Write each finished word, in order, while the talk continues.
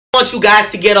want you guys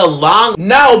to get along.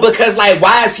 No, because like,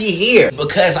 why is he here?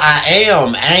 Because I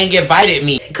ain't invited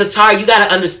me. Katara, you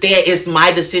gotta understand, it's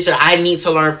my decision. I need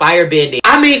to learn firebending.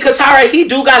 I mean, Katara, he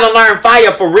do gotta learn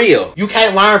fire for real. You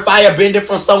can't learn firebending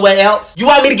from somewhere else? You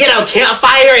want me to get on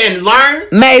campfire and learn?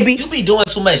 Maybe. You be doing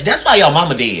too much. That's why your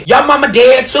mama dead. Your mama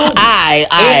dead too. And like,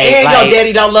 your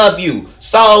daddy don't love you.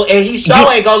 So, and he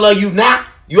sure ain't gonna love you now.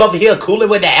 You over here cooling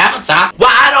with the avatar. Well,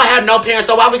 I don't have no parents,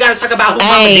 so why we gotta talk about who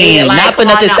mama dead? Like, not for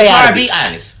nothing. Stay out. Be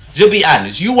honest. Just be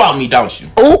honest. You want me, don't you?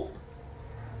 Ooh.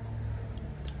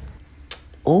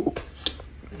 Ooh.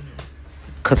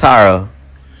 Katara.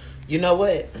 You know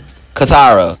what?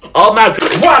 Katara. Oh my god.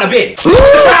 What a bitch.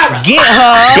 Get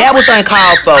her. That was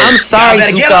uncalled for. I'm sorry,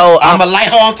 Zuko. I'ma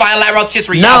light her on fire like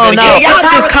rotisserie. No. Y'all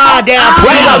just calm down.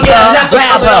 Grab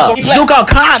her. Zuko,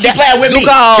 calm down. Keep playing with me.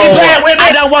 Zuko. Keep playing with me.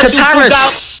 I don't want Katara,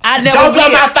 Zuko. I never don't blow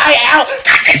my fire out.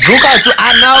 Zuko,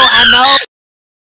 I know.